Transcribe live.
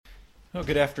Oh,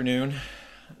 good afternoon.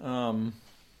 Um,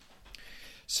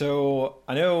 so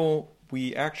I know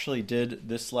we actually did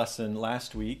this lesson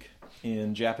last week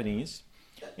in Japanese,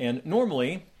 and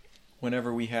normally,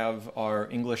 whenever we have our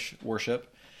English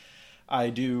worship,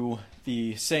 I do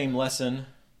the same lesson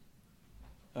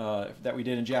that we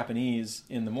did in Japanese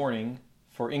in the morning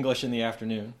for English in the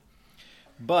afternoon.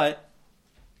 But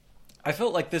I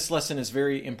felt like this lesson is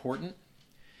very important,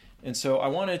 and so I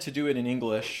wanted to do it in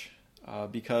English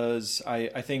because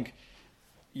I think,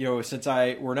 since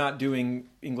we're not doing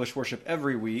English worship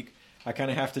every week, I kind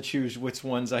of have to choose which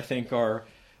ones I think are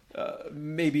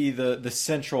maybe the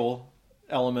central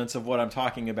elements of what I'm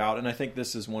talking about, and I think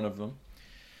this is one of them.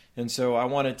 And so I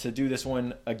wanted to do this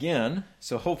one again,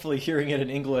 so hopefully hearing it in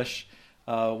English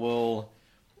will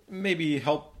maybe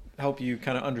help you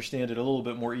kind of understand it a little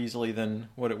bit more easily than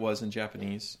what it was in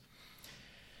Japanese.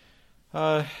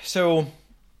 So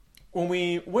when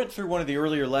we went through one of the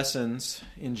earlier lessons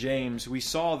in James, we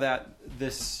saw that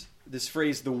this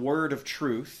phrase, the word of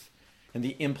truth, and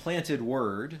the implanted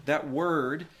word, that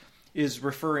word is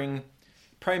referring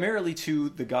primarily to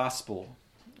the gospel.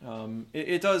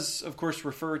 It does, of course,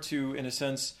 refer to, in a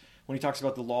sense, when he talks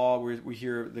about the law, we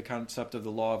hear the concept of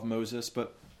the law of Moses,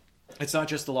 but it's not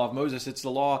just the law of Moses, it's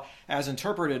the law as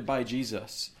interpreted by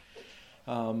Jesus.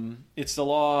 It's the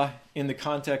law in the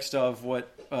context of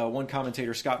what one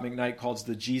commentator, Scott McKnight, calls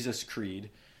the Jesus Creed.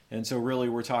 And so really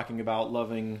we're talking about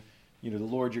loving the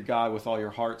Lord your God with all your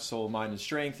heart, soul, mind, and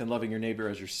strength, and loving your neighbor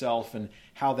as yourself, and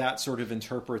how that sort of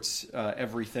interprets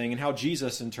everything, and how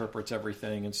Jesus interprets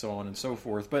everything, and so on and so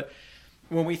forth. But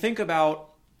when we think about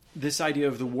this idea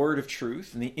of the word of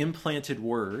truth and the implanted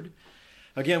word,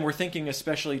 again, we're thinking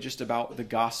especially just about the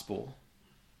gospel.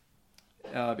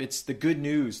 It's the good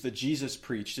news that Jesus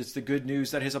preached. It's the good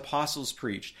news that his apostles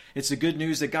preached. It's the good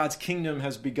news that God's kingdom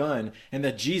has begun and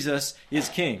that Jesus is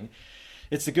king.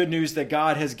 It's the good news that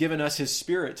God has given us his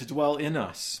Spirit to dwell in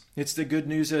us. It's the good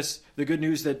news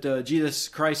that Jesus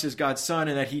Christ is God's Son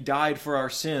and that he died for our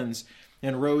sins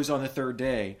and rose on the third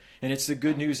day. And it's the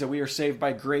good news that we are saved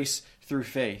by grace through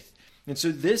faith. And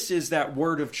so this is that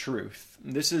word of truth.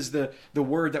 This is the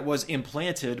word that was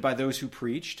implanted by those who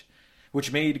preached,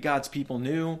 which made God's people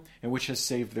new and which has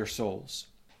saved their souls.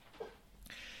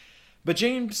 But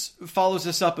James follows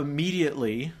this up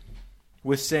immediately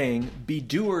with saying, be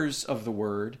doers of the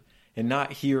word and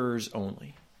not hearers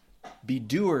only. Be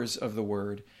doers of the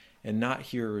word and not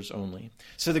hearers only.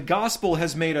 So the gospel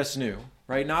has made us new,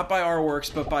 right? Not by our works,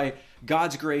 but by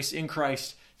God's grace in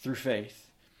Christ through faith.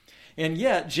 And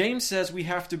yet, James says we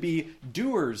have to be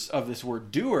doers of this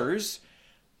word, doers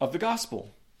of the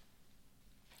gospel.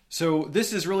 So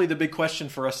this is really the big question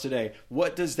for us today.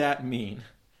 What does that mean?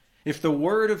 If the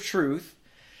word of truth,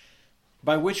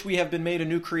 by which we have been made a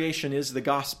new creation, is the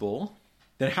gospel,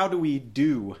 then how do we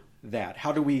do that?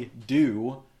 How do we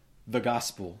do the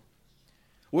gospel?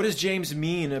 What does James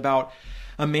mean about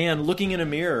a man looking in a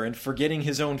mirror and forgetting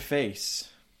his own face?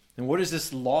 And what is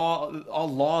this law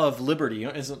of liberty?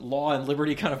 Isn't law and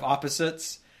liberty kind of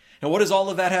opposites? And what does all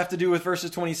of that have to do with verses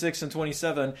 26 and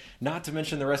 27, not to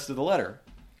mention the rest of the letter?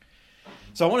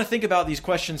 So I want to think about these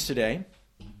questions today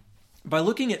by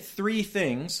looking at three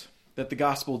things that the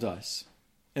gospel does.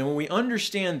 And when we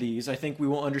understand these, I think we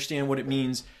will understand what it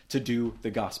means to do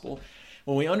the gospel.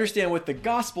 When we understand what the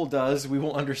gospel does, we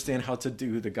will understand how to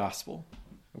do the gospel.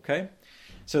 Okay?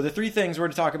 So the three things we're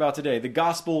to talk about today: the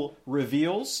gospel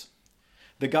reveals,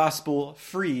 the gospel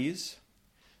frees,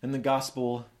 and the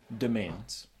gospel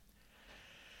demands.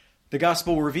 The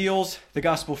gospel reveals, the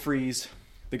gospel frees,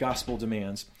 the gospel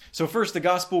demands. So first, the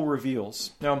gospel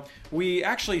reveals. Now, we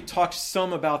actually talked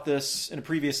some about this in a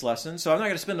previous lesson, so I'm not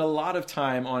going to spend a lot of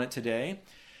time on it today,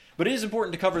 but it is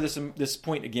important to cover this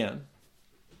point again.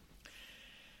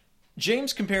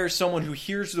 James compares someone who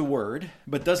hears the word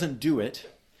but doesn't do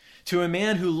it to a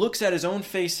man who looks at his own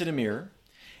face in a mirror,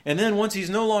 and then once he's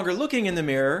no longer looking in the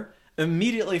mirror,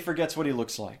 immediately forgets what he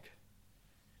looks like.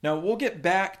 Now, we'll get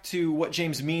back to what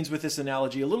James means with this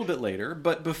analogy a little bit later,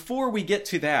 but before we get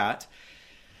to that,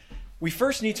 we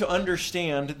first need to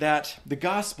understand that the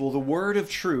gospel, the word of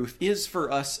truth, is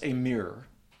for us a mirror.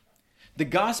 The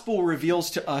gospel reveals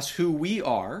to us who we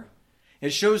are.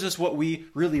 It shows us what we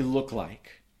really look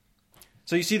like.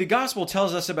 So you see, the gospel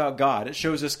tells us about God. It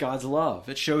shows us God's love.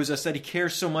 It shows us that he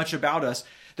cares so much about us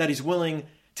that he's willing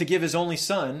to give his only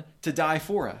son to die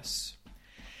for us.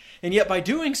 And yet by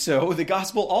doing so, the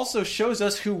gospel also shows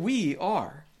us who we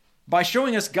are. By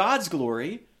showing us God's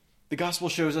glory, the gospel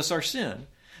shows us our sin.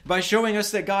 By showing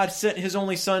us that God sent his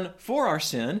only son for our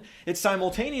sin, it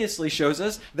simultaneously shows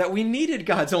us that we needed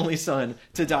God's only son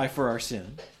to die for our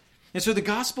sin. And so the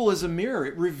gospel is a mirror.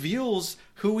 It reveals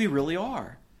who we really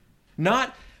are.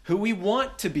 Not who we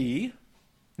want to be,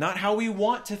 not how we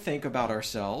want to think about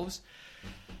ourselves,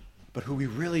 but who we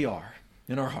really are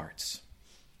in our hearts.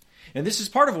 And this is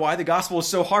part of why the gospel is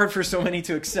so hard for so many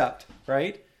to accept,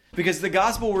 right? Because the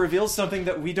gospel reveals something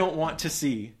that we don't want to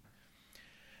see.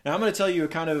 Now, I'm going to tell you a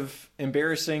kind of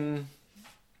embarrassing,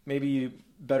 maybe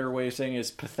better way of saying it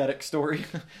is pathetic story.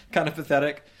 Kind of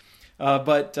pathetic,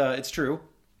 but it's true.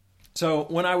 So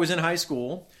when I was in high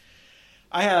school,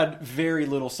 I had very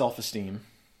little self-esteem.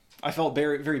 I felt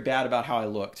very, very bad about how I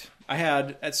looked.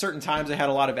 At certain times, I had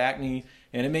a lot of acne,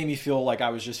 and it made me feel like I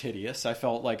was just hideous. I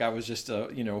felt like I was just a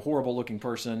horrible-looking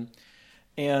person.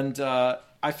 And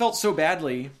I felt so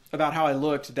badly about how I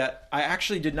looked that I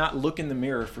actually did not look in the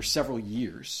mirror for several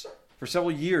years. For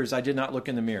several years, I did not look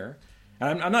in the mirror.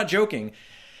 And I'm not joking.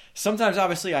 Sometimes,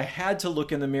 obviously, I had to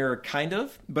look in the mirror, kind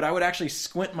of, but I would actually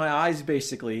squint my eyes,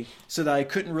 basically, so that I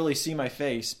couldn't really see my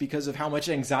face because of how much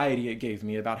anxiety it gave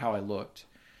me about how I looked.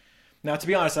 Now, to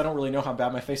be honest, I don't really know how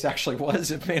bad my face actually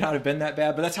was. It may not have been that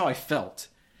bad, but that's how I felt.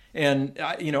 And,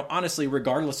 honestly,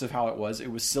 regardless of how it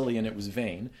was silly and it was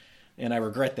vain. And I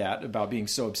regret that about being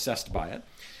so obsessed by it.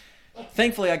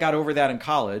 Thankfully, I got over that in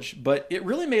college, but it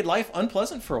really made life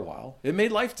unpleasant for a while. It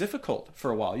made life difficult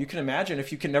for a while. You can imagine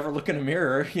if you can never look in a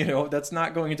mirror, that's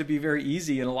not going to be very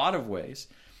easy in a lot of ways.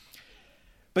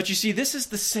 But you see, this is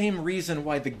the same reason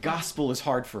why the gospel is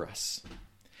hard for us.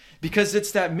 Because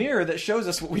it's that mirror that shows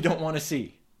us what we don't want to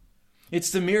see.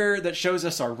 It's the mirror that shows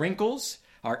us our wrinkles,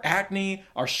 our acne,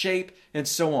 our shape, and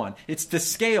so on. It's the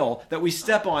scale that we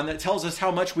step on that tells us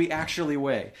how much we actually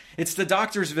weigh. It's the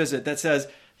doctor's visit that says,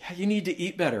 yeah, you need to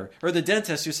eat better. Or the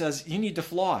dentist who says, you need to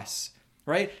floss,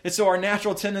 right? And so our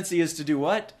natural tendency is to do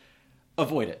what?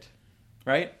 Avoid it,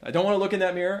 right? I don't want to look in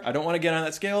that mirror. I don't want to get on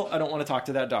that scale. I don't want to talk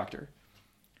to that doctor.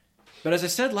 But as I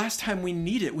said last time, we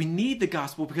need it. We need the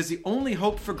gospel because the only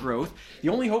hope for growth, the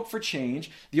only hope for change,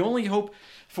 the only hope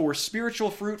for spiritual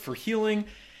fruit, for healing,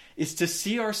 is to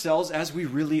see ourselves as we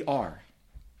really are.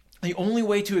 The only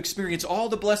way to experience all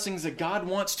the blessings that God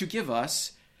wants to give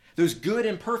us, those good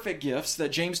and perfect gifts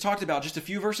that James talked about just a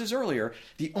few verses earlier,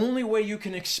 the only way you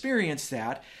can experience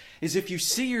that is if you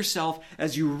see yourself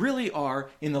as you really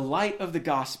are in the light of the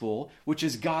gospel, which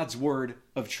is God's word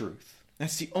of truth.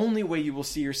 That's the only way you will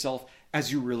see yourself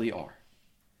as you really are.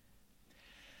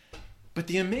 But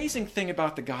the amazing thing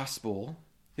about the gospel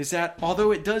is that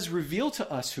although it does reveal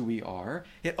to us who we are,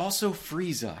 it also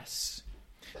frees us.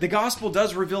 The gospel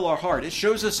does reveal our heart. It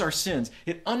shows us our sins.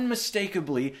 It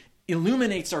unmistakably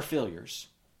illuminates our failures.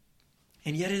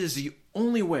 And yet it is the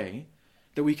only way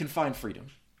that we can find freedom.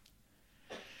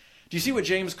 Do you see what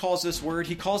James calls this word?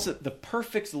 He calls it the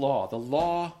perfect law, the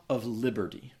law of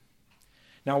liberty.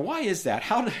 Now, why is that?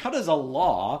 How does a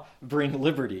law bring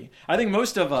liberty? I think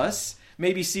most of us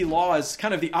maybe see law as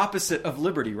kind of the opposite of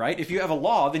liberty, right? If you have a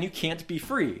law, then you can't be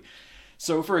free.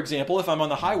 So, for example, if I'm on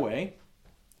the highway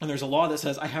and there's a law that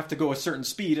says I have to go a certain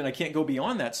speed and I can't go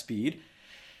beyond that speed,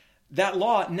 that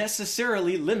law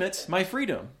necessarily limits my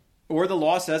freedom. Or the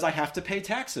law says I have to pay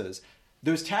taxes.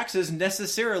 Those taxes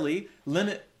necessarily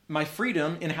limit my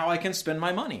freedom in how I can spend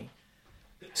my money.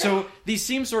 So these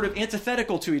seem sort of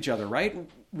antithetical to each other, right?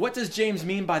 What does James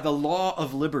mean by the law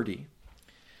of liberty?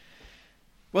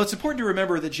 Well, it's important to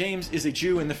remember that James is a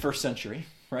Jew in the first century,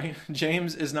 right?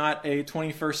 James is not a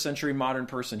 21st century modern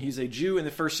person. He's a Jew in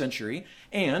the first century,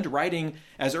 and writing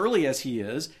as early as he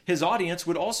is, his audience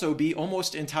would also be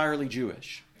almost entirely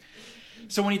Jewish.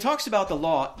 So when he talks about the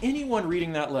law, anyone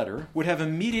reading that letter would have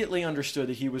immediately understood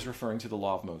that he was referring to the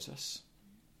law of Moses.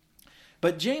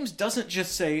 But James doesn't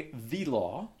just say the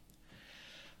law,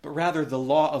 but rather the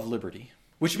law of liberty,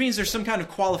 which means there's some kind of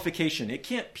qualification. It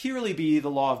can't purely be the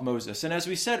law of Moses. And as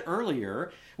we said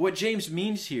earlier, what James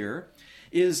means here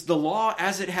is the law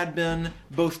as it had been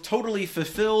both totally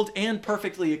fulfilled and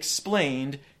perfectly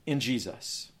explained in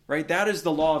Jesus, right? That is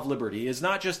the law of liberty. It's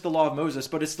not just the law of Moses,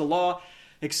 but it's the law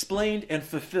explained and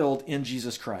fulfilled in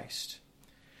Jesus Christ.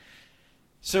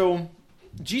 So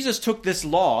Jesus took this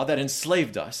law that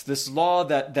enslaved us, this law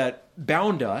that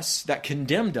bound us, that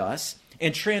condemned us,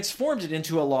 and transformed it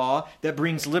into a law that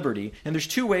brings liberty. And there's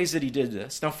two ways that he did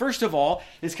this. Now, first of all,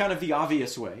 is kind of the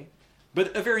obvious way,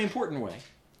 but a very important way.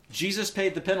 Jesus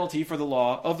paid the penalty for the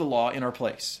law in our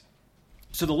place.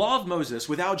 So the law of Moses,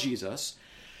 without Jesus,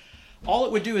 all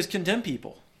it would do is condemn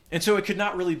people. And so it could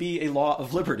not really be a law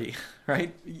of liberty,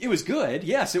 right? It was good.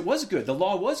 Yes, it was good. The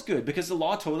law was good because the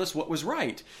law told us what was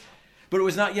right. But it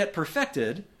was not yet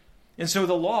perfected. And so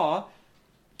the law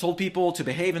told people to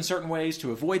behave in certain ways,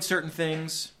 to avoid certain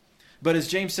things. But as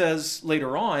James says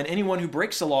later on, anyone who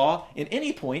breaks the law in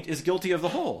any point is guilty of the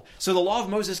whole. So the law of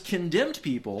Moses condemned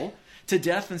people to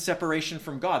death and separation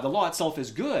from God. The law itself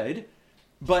is good,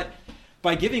 but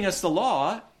by giving us the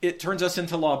law, it turns us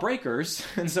into lawbreakers,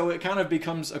 and so it kind of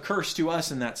becomes a curse to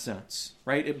us in that sense,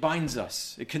 right? It binds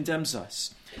us, it condemns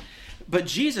us. But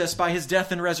Jesus, by his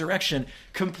death and resurrection,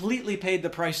 completely paid the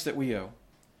price that we owe.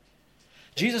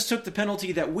 Jesus took the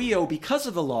penalty that we owe because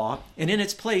of the law, and in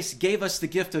its place gave us the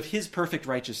gift of his perfect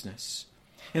righteousness.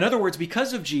 In other words,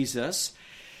 because of Jesus,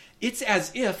 it's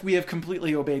as if we have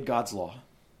completely obeyed God's law.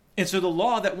 And so the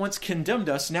law that once condemned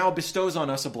us now bestows on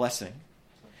us a blessing.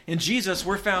 In Jesus,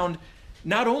 we're found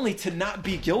not only to not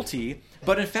be guilty,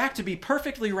 but in fact to be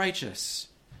perfectly righteous.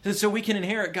 And so we can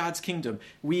inherit God's kingdom.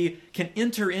 We can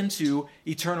enter into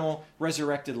eternal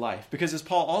resurrected life. Because as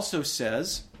Paul also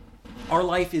says, our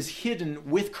life is hidden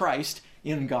with Christ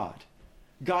in God.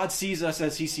 God sees us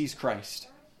as he sees Christ.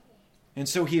 And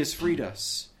so he has freed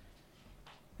us.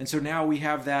 And so now we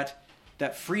have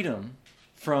that freedom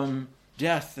from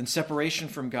death and separation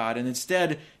from God. And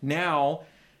instead, now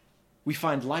we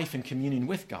find life and communion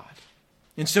with God.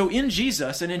 And so in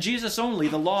Jesus, and in Jesus only,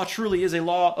 the law truly is a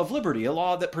law of liberty, a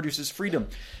law that produces freedom.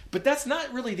 But that's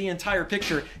not really the entire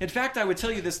picture. In fact, I would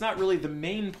tell you that's not really the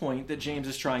main point that James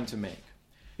is trying to make.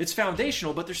 It's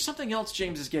foundational, but there's something else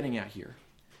James is getting at here.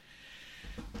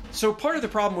 So part of the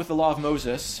problem with the law of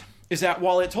Moses is that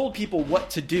while it told people what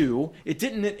to do, it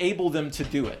didn't enable them to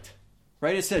do it.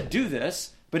 Right? It said, do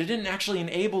this, but it didn't actually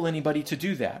enable anybody to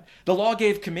do that. The law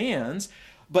gave commands,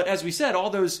 but as we said, all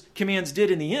those commands did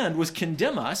in the end was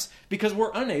condemn us because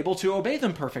we're unable to obey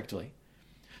them perfectly.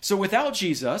 So without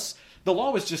Jesus, the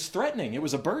law was just threatening. It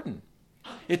was a burden.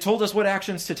 It told us what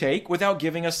actions to take without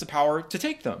giving us the power to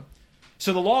take them.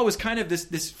 So the law was kind of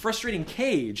this frustrating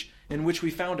cage in which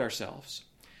we found ourselves.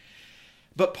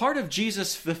 But part of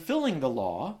Jesus fulfilling the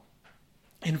law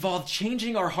involved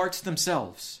changing our hearts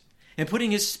themselves and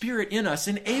putting his Spirit in us,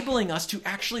 enabling us to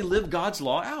actually live God's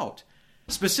law out.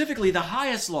 Specifically, the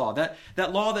highest law, that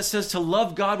law that says to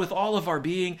love God with all of our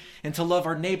being and to love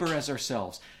our neighbor as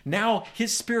ourselves. Now,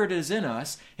 his Spirit is in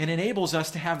us and enables us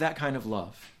to have that kind of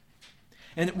love.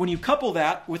 And when you couple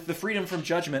that with the freedom from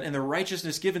judgment and the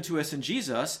righteousness given to us in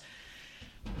Jesus,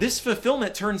 this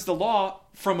fulfillment turns the law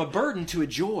from a burden to a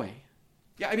joy.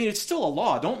 Yeah, I mean, it's still a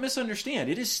law. Don't misunderstand.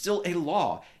 It is still a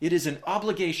law. It is an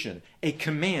obligation, a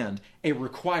command, a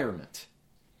requirement.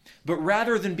 But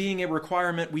rather than being a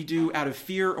requirement we do out of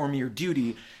fear or mere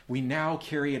duty, we now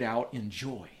carry it out in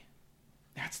joy.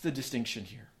 That's the distinction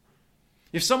here.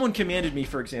 If someone commanded me,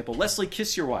 for example, Leslie,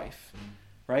 kiss your wife,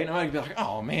 right? And I'd be like,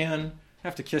 oh man, I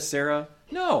have to kiss Sarah.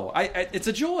 No, it's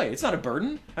a joy. It's not a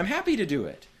burden. I'm happy to do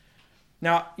it.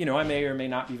 Now, I may or may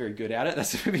not be very good at it.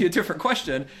 That's going to be a different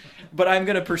question. But I'm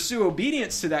going to pursue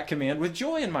obedience to that command with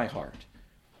joy in my heart.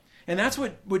 And that's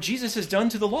what Jesus has done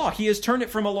to the law. He has turned it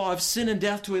from a law of sin and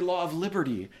death to a law of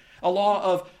liberty. A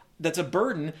law that's a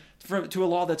burden to a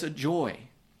law that's a joy.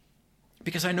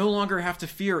 Because I no longer have to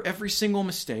fear every single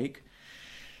mistake.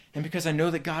 And because I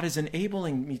know that God is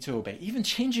enabling me to obey, even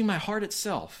changing my heart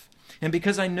itself. And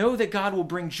because I know that God will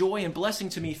bring joy and blessing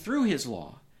to me through his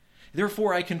law.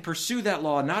 Therefore, I can pursue that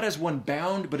law not as one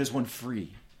bound, but as one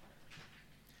free.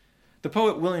 The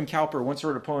poet William Cowper once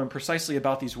wrote a poem precisely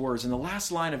about these words, and the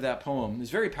last line of that poem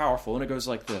is very powerful, and it goes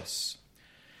like this.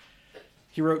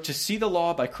 He wrote, "To see the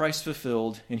law by Christ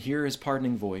fulfilled and hear his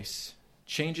pardoning voice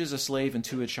changes a slave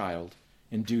into a child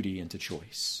and duty into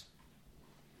choice."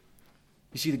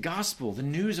 You see, the gospel, the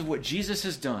news of what Jesus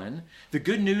has done, the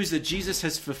good news that Jesus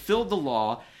has fulfilled the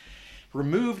law,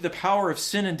 removed the power of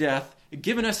sin and death,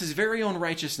 given us his very own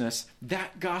righteousness,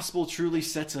 that gospel truly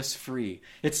sets us free.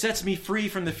 It sets me free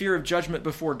from the fear of judgment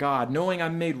before God, knowing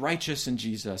I'm made righteous in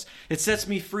Jesus. It sets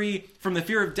me free from the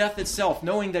fear of death itself,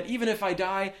 knowing that even if I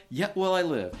die, yet will I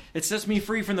live. It sets me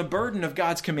free from the burden of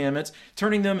God's commandments,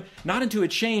 turning them not into a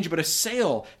change, but a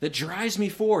sail that drives me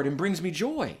forward and brings me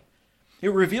joy.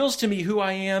 It reveals to me who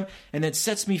I am, and it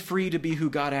sets me free to be who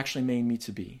God actually made me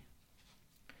to be.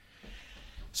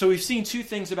 So we've seen two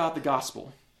things about the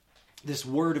gospel. This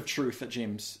word of truth that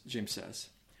James says.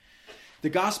 The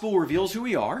gospel reveals who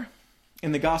we are,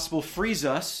 and the gospel frees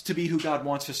us to be who God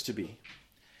wants us to be.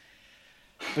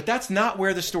 But that's not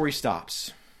where the story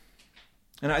stops.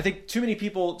 And I think too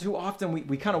often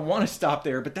we kind of want to stop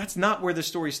there, but that's not where the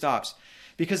story stops.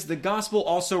 Because the gospel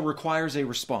also requires a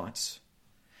response.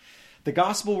 The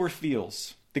gospel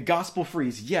reveals, the gospel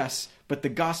frees, yes, but the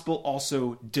gospel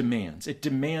also demands. It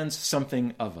demands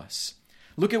something of us.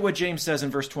 Look at what James says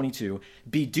in verse 22.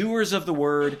 Be doers of the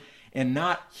word and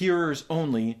not hearers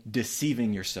only,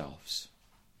 deceiving yourselves.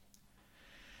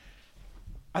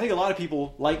 I think a lot of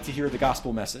people like to hear the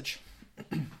gospel message.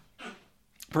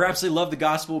 Perhaps they love the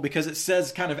gospel because it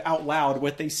says kind of out loud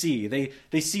what they see.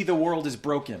 They see the world is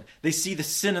broken. They see the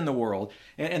sin in the world.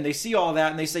 And they see all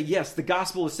that and they say, yes, the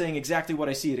gospel is saying exactly what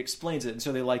I see. It explains it. And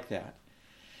so they like that.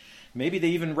 Maybe they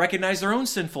even recognize their own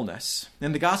sinfulness.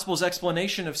 And the gospel's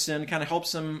explanation of sin kind of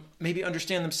helps them maybe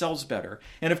understand themselves better.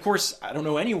 And of course, I don't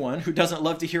know anyone who doesn't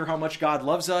love to hear how much God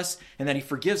loves us and that he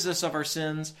forgives us of our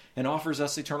sins and offers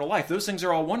us eternal life. Those things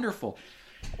are all wonderful.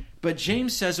 But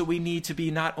James says that we need to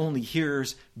be not only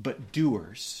hearers, but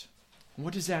doers.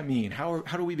 What does that mean? How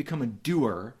do we become a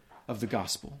doer of the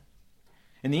gospel?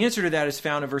 And the answer to that is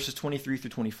found in verses 23 through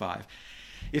 25.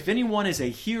 If anyone is a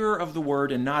hearer of the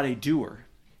word and not a doer,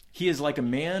 he is like a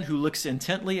man who looks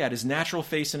intently at his natural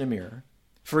face in a mirror.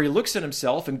 For he looks at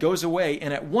himself and goes away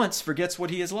and at once forgets what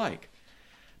he is like.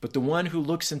 But the one who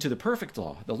looks into the perfect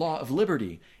law, the law of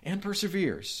liberty, and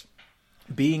perseveres,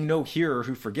 being no hearer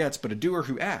who forgets, but a doer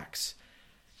who acts,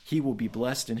 he will be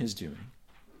blessed in his doing.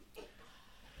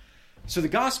 So the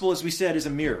gospel, as we said, is a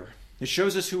mirror. It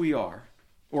shows us who we are,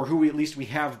 or who at least we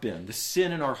have been, the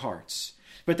sin in our hearts.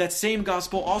 But that same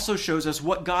gospel also shows us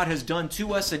what God has done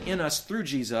to us and in us through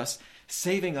Jesus,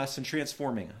 saving us and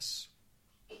transforming us.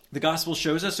 The gospel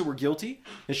shows us that we're guilty.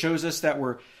 It shows us that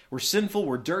we're sinful,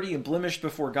 we're dirty and blemished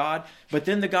before God. But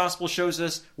then the gospel shows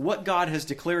us what God has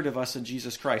declared of us in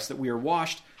Jesus Christ, that we are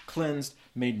washed, cleansed,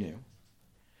 made new.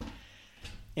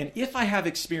 And if I have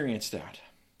experienced that,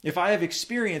 if I have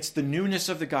experienced the newness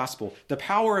of the gospel, the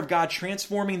power of God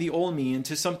transforming the old me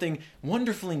into something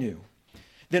wonderfully new,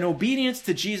 then obedience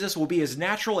to Jesus will be as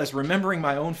natural as remembering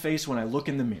my own face when I look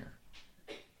in the mirror.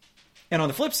 And on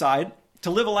the flip side, to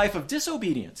live a life of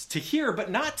disobedience, to hear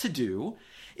but not to do,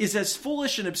 is as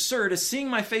foolish and absurd as seeing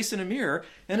my face in a mirror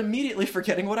and immediately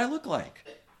forgetting what I look like.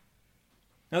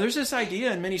 Now, there's this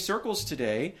idea in many circles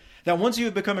today that once you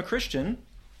have become a Christian,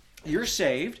 you're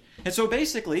saved. And so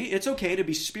basically, it's okay to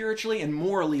be spiritually and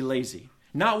morally lazy,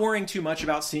 not worrying too much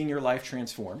about seeing your life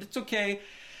transformed. It's okay.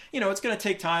 It's going to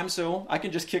take time, so I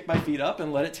can just kick my feet up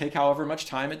and let it take however much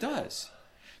time it does.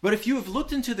 But if you have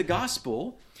looked into the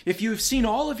gospel, if you have seen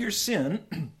all of your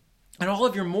sin and all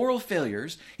of your moral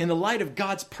failures in the light of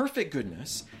God's perfect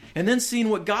goodness, and then seen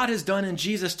what God has done in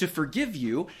Jesus to forgive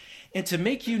you and to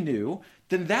make you new,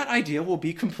 then that idea will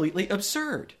be completely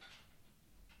absurd.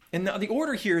 And the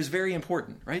order here is very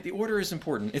important, right? The order is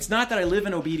important. It's not that I live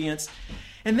in obedience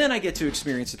and then I get to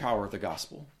experience the power of the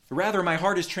gospel. Rather, my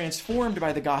heart is transformed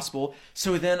by the gospel,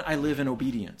 so then I live in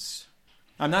obedience.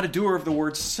 I'm not a doer of the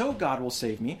word so God will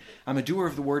save me. I'm a doer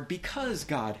of the word because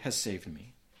God has saved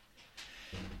me.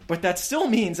 But that still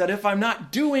means that if I'm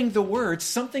not doing the word,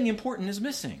 something important is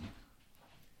missing.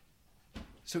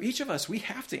 So each of us, we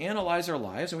have to analyze our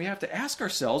lives and we have to ask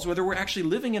ourselves whether we're actually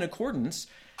living in accordance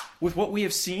with what we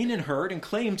have seen and heard and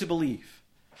claim to believe.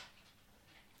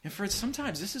 And friends,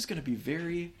 sometimes this is going to be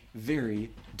very,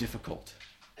 very difficult.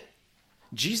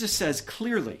 Jesus says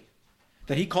clearly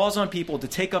that he calls on people to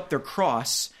take up their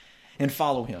cross and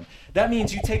follow him. That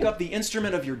means you take up the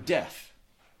instrument of your death,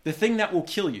 the thing that will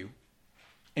kill you,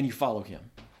 and you follow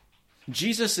him.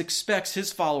 Jesus expects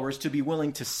his followers to be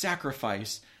willing to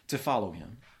sacrifice to follow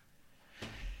him.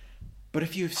 But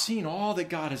if you have seen all that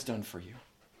God has done for you,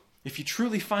 if you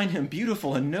truly find him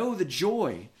beautiful and know the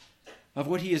joy of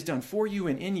what he has done for you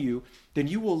and in you, then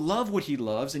you will love what he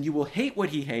loves and you will hate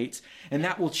what he hates, and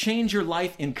that will change your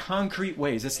life in concrete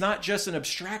ways. It's not just an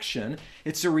abstraction,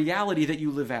 it's a reality that you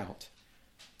live out,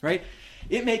 right?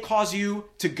 It may cause you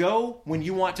to go when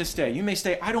you want to stay. You may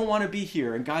say, I don't want to be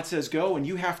here, and God says go, and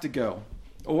you have to go.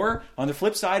 Or on the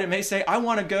flip side, it may say, I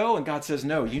want to go, and God says,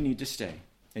 no, you need to stay,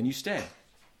 and you stay.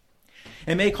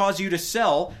 It may cause you to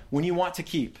sell when you want to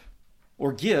keep,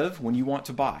 or give when you want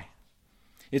to buy.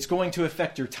 It's going to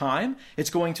affect your time. It's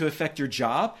going to affect your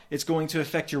job. It's going to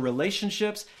affect your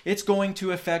relationships. It's going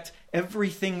to affect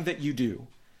everything that you do.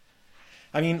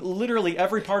 I mean, literally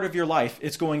every part of your life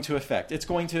it's going to affect. It's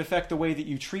going to affect the way that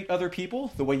you treat other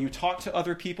people, the way you talk to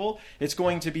other people. It's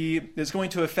going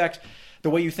to affect the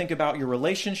way you think about your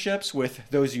relationships with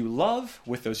those you love,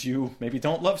 with those you maybe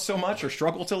don't love so much or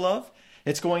struggle to love.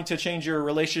 It's going to change your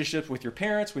relationships with your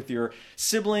parents, with your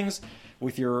siblings,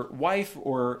 with your wife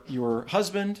or your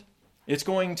husband. It's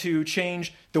going to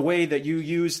change the way that you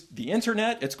use the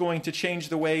internet. It's going to change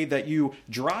the way that you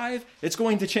drive. It's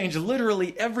going to change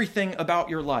literally everything about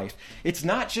your life. It's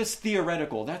not just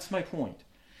theoretical. That's my point.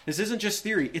 This isn't just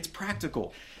theory. It's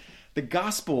practical. The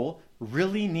gospel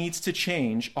really needs to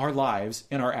change our lives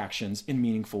and our actions in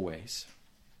meaningful ways.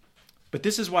 But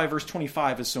this is why verse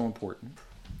 25 is so important.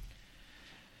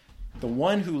 The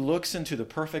one who looks into the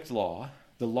perfect law,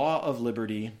 the law of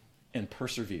liberty, and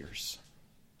perseveres.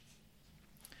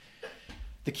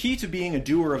 The key to being a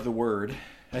doer of the word,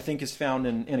 I think, is found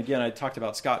in, and again, I talked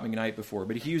about Scott McKnight before,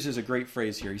 but he uses a great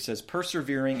phrase here. He says,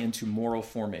 persevering into moral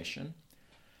formation.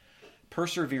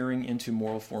 Persevering into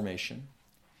moral formation.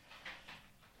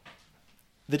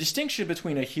 The distinction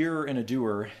between a hearer and a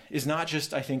doer is not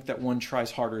just, I think, that one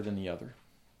tries harder than the other.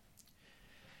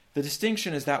 The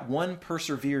distinction is that one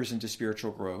perseveres into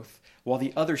spiritual growth, while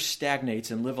the other stagnates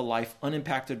and live a life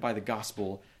unimpacted by the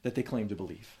gospel that they claim to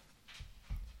believe.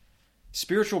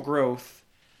 Spiritual growth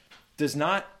does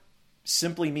not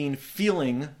simply mean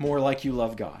feeling more like you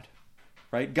love God,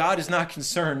 right? God is not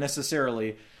concerned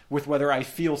necessarily with whether I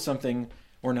feel something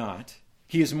or not.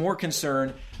 He is more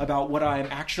concerned about what I am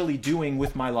actually doing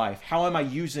with my life. How am I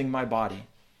using my body?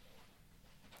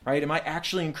 Right? Am I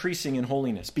actually increasing in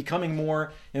holiness, becoming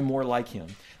more and more like him?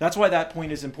 That's why that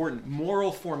point is important.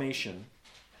 Moral formation.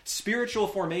 Spiritual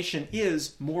formation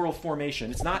is moral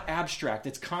formation. It's not abstract.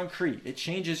 It's concrete. It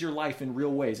changes your life in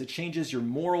real ways. It changes your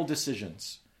moral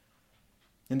decisions.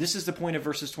 And this is the point of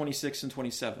verses 26 and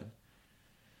 27.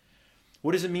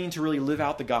 What does it mean to really live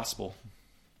out the gospel?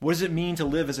 What does it mean to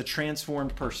live as a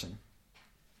transformed person?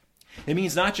 It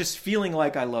means not just feeling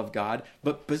like I love God,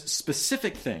 but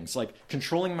specific things like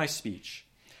controlling my speech,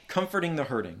 comforting the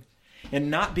hurting, and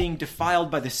not being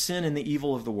defiled by the sin and the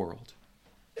evil of the world.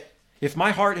 If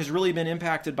my heart has really been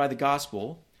impacted by the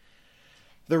gospel,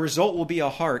 the result will be a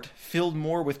heart filled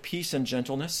more with peace and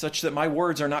gentleness, such that my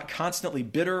words are not constantly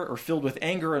bitter or filled with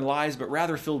anger and lies, but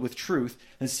rather filled with truth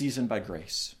and seasoned by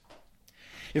grace.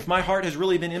 If my heart has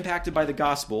really been impacted by the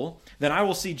gospel, then I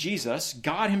will see Jesus,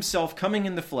 God himself, coming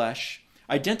in the flesh,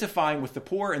 identifying with the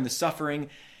poor and the suffering,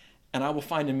 and I will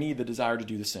find in me the desire to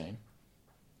do the same.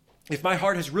 If my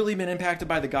heart has really been impacted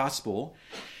by the gospel,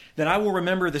 then I will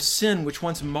remember the sin which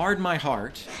once marred my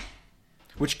heart,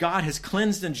 which God has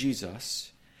cleansed in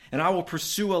Jesus, and I will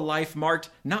pursue a life marked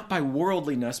not by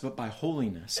worldliness, but by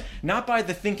holiness, not by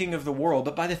the thinking of the world,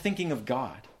 but by the thinking of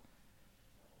God.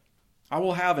 I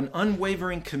will have an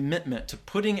unwavering commitment to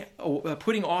putting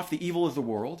off the evil of the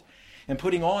world and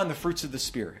putting on the fruits of the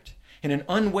Spirit, and an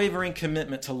unwavering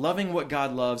commitment to loving what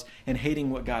God loves and hating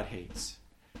what God hates.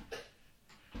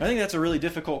 I think that's a really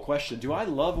difficult question. Do I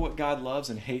love what God loves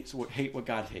and hate what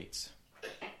God hates?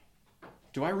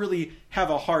 Do I really have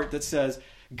a heart that says,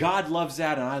 God loves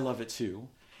that and I love it too,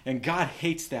 and God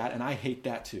hates that and I hate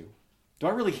that too? Do I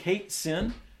really hate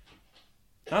sin?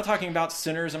 I'm not talking about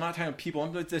sinners. I'm not talking about people.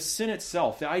 I'm the sin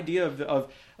itself, the idea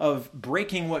of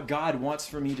breaking what God wants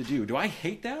for me to do. Do I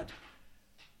hate that?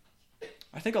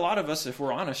 I think a lot of us, if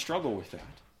we're honest, struggle with that.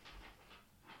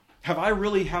 Do I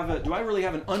really have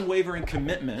an unwavering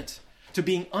commitment to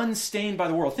being unstained by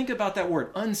the world? Think about that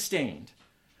word, unstained,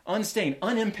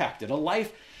 unimpacted, a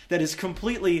life that is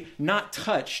completely not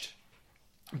touched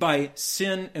by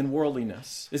sin and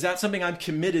worldliness. Is that something I'm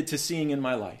committed to seeing in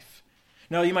my life?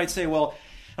 Now, you might say, well,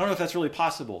 I don't know if that's really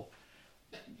possible.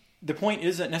 The point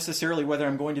isn't necessarily whether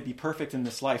I'm going to be perfect in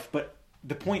this life, but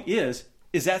the point is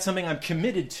that something I'm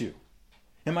committed to?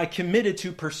 Am I committed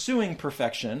to pursuing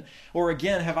perfection? Or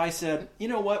again, have I said, you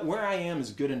know what, where I am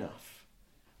is good enough.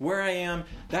 Where I am,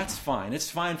 that's fine.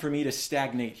 It's fine for me to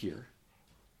stagnate here.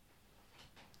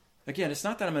 Again, it's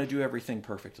not that I'm going to do everything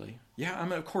perfectly. Yeah,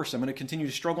 of course, I'm going to continue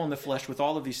to struggle in the flesh with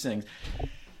all of these things.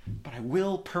 But I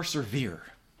will persevere.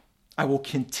 I will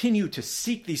continue to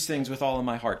seek these things with all of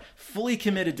my heart, fully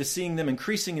committed to seeing them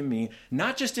increasing in me,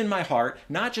 not just in my heart,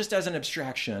 not just as an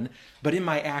abstraction, but in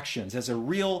my actions, as a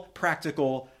real,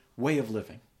 practical way of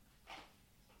living.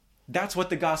 That's what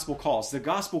the gospel calls. The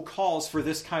gospel calls for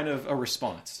this kind of a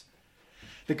response.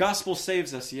 The gospel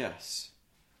saves us, yes.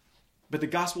 But the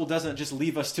gospel doesn't just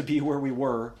leave us to be where we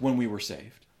were when we were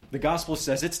saved. The gospel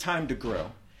says it's time to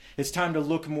grow. It's time to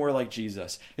look more like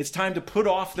Jesus. It's time to put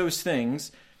off those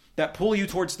things that pull you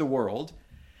towards the world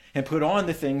and put on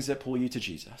the things that pull you to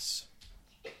Jesus.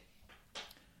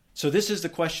 So this is the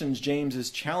questions James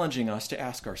is challenging us to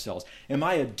ask ourselves. Am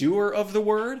I a doer of the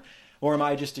word, or am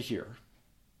I just a hearer?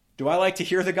 Do I like to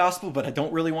hear the gospel, but I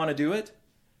don't really want to do it?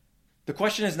 The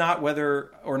question is not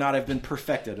whether or not I've been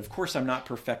perfected. Of course, I'm not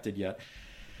perfected yet.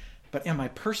 But am I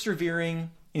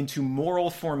persevering into moral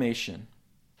formation?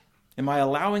 Am I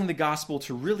allowing the gospel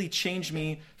to really change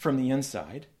me from the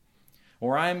inside?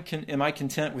 Or am I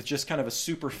content with just kind of a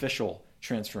superficial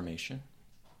transformation?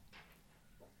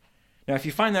 Now, if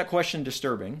you find that question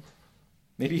disturbing,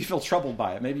 maybe you feel troubled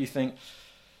by it. Maybe you think,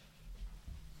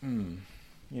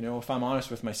 if I'm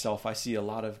honest with myself, I see a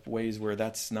lot of ways where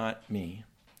that's not me.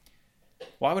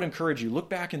 Well, I would encourage you, look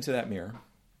back into that mirror.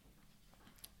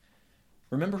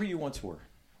 Remember who you once were.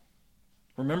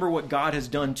 Remember what God has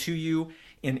done to you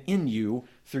and in you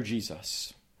through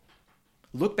Jesus.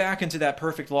 Look back into that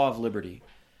perfect law of liberty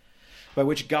by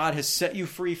which God has set you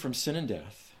free from sin and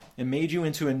death and made you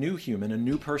into a new human, a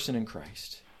new person in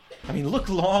Christ. I mean, look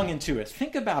long into it.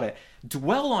 Think about it.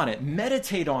 Dwell on it.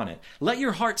 Meditate on it. Let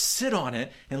your heart sit on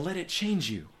it and let it change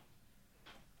you.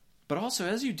 But also,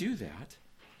 as you do that,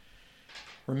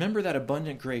 remember that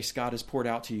abundant grace God has poured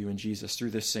out to you in Jesus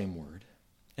through this same word.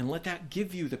 And let that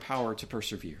give you the power to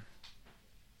persevere.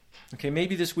 Okay,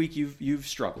 maybe this week you've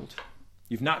struggled.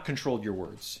 You've not controlled your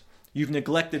words. You've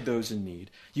neglected those in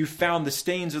need. You've found the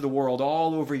stains of the world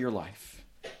all over your life.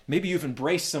 Maybe you've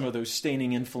embraced some of those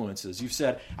staining influences. You've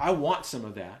said, I want some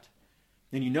of that.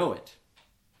 And you know it.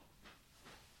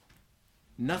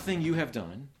 Nothing you have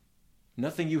done,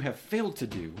 nothing you have failed to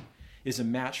do is a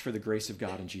match for the grace of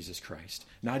God in Jesus Christ.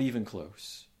 Not even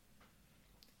close.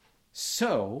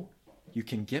 So, you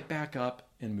can get back up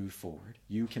and move forward.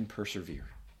 You can persevere.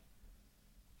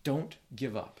 Don't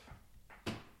give up.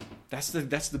 That's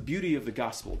the beauty of the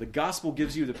gospel. The gospel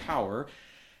gives you the power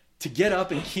to get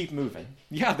up and keep moving.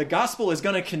 Yeah, the gospel is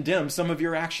going to condemn some of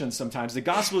your actions sometimes. The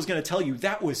gospel is going to tell you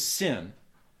that was sin.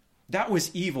 That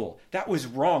was evil. That was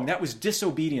wrong. That was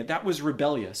disobedient. That was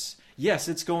rebellious. Yes,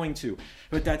 it's going to.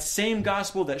 But that same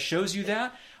gospel that shows you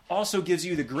that also gives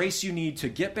you the grace you need to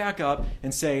get back up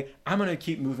and say, I'm going to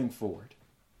keep moving forward.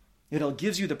 It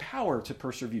gives you the power to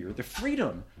persevere, the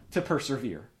freedom to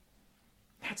persevere.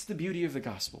 That's the beauty of the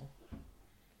gospel.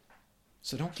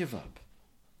 So don't give up.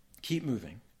 Keep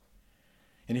moving.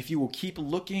 And if you will keep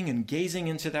looking and gazing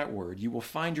into that word, you will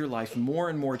find your life more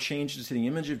and more changed into the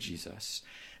image of Jesus,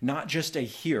 not just a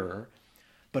hearer,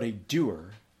 but a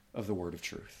doer of the word of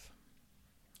truth.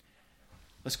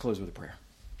 Let's close with a prayer.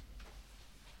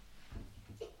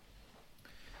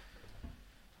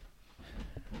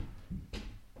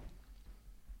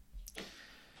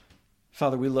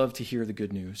 Father, we love to hear the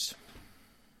good news.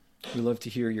 We love to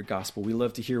hear your gospel. We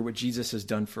love to hear what Jesus has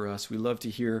done for us. We love to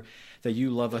hear that you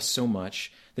love us so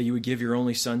much that you would give your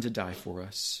only son to die for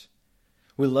us.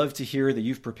 We love to hear that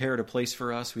you've prepared a place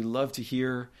for us. We love to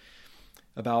hear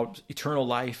about eternal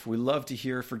life. We love to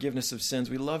hear forgiveness of sins.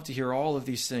 We love to hear all of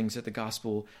these things that the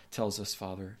gospel tells us,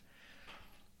 Father.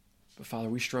 But Father,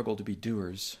 we struggle to be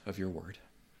doers of your word.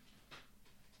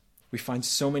 We find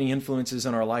so many influences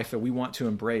in our life that we want to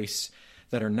embrace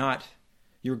that are not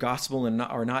your gospel and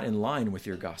are not in line with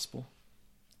your gospel.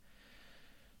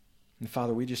 And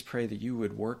Father, we just pray that you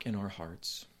would work in our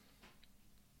hearts.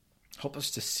 Help us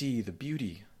to see the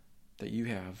beauty that you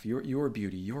have, your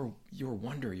beauty, your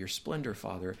wonder, your splendor,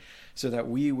 Father, so that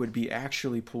we would be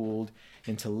actually pulled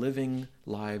into living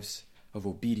lives of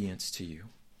obedience to you.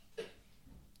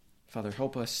 Father,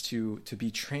 help us to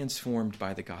be transformed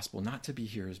by the gospel, not to be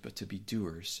hearers, but to be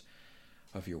doers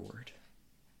of your word.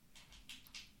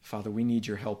 Father, we need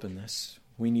your help in this.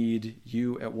 We need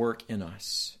you at work in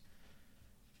us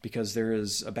because there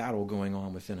is a battle going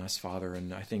on within us, Father,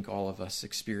 and I think all of us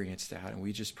experience that. And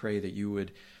we just pray that you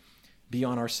would be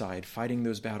on our side, fighting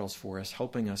those battles for us,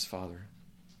 helping us, Father,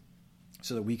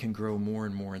 so that we can grow more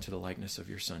and more into the likeness of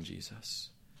your Son, Jesus.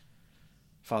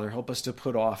 Father, help us to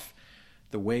put off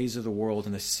the ways of the world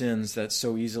and the sins that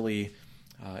so easily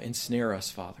ensnare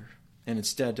us, Father, and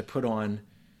instead to put on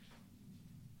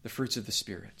the fruits of the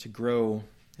Spirit, to grow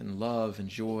in love and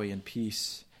joy and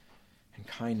peace and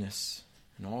kindness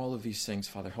and all of these things,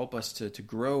 Father. Help us to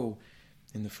grow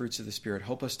in the fruits of the Spirit.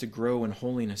 Help us to grow in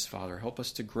holiness, Father. Help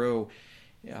us to grow,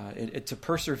 to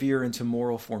persevere into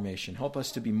moral formation. Help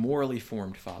us to be morally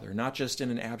formed, Father, not just in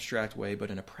an abstract way,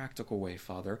 but in a practical way,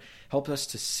 Father. Help us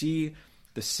to see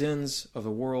the sins of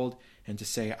the world and to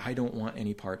say, I don't want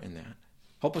any part in that.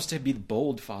 Help us to be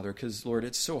bold, Father, because, Lord,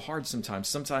 it's so hard sometimes.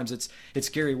 Sometimes it's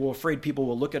scary. We're afraid people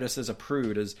will look at us as a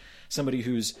prude, as somebody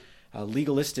who's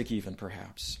legalistic even,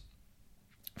 perhaps.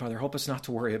 Father, help us not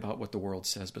to worry about what the world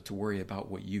says, but to worry about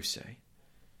what you say.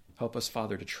 Help us,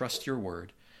 Father, to trust your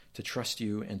word, to trust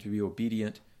you, and to be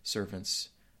obedient servants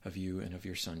of you and of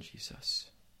your Son, Jesus.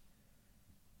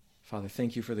 Father,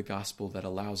 thank you for the gospel that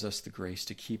allows us the grace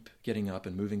to keep getting up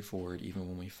and moving forward even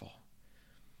when we fall.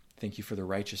 Thank you for the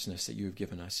righteousness that you have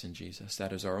given us in Jesus.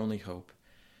 That is our only hope,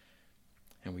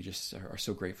 and we just are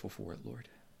so grateful for it, Lord.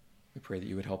 We pray that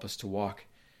you would help us to walk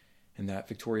in that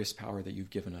victorious power that you've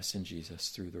given us in Jesus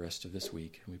through the rest of this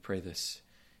week. And we pray this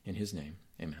in his name.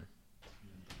 Amen.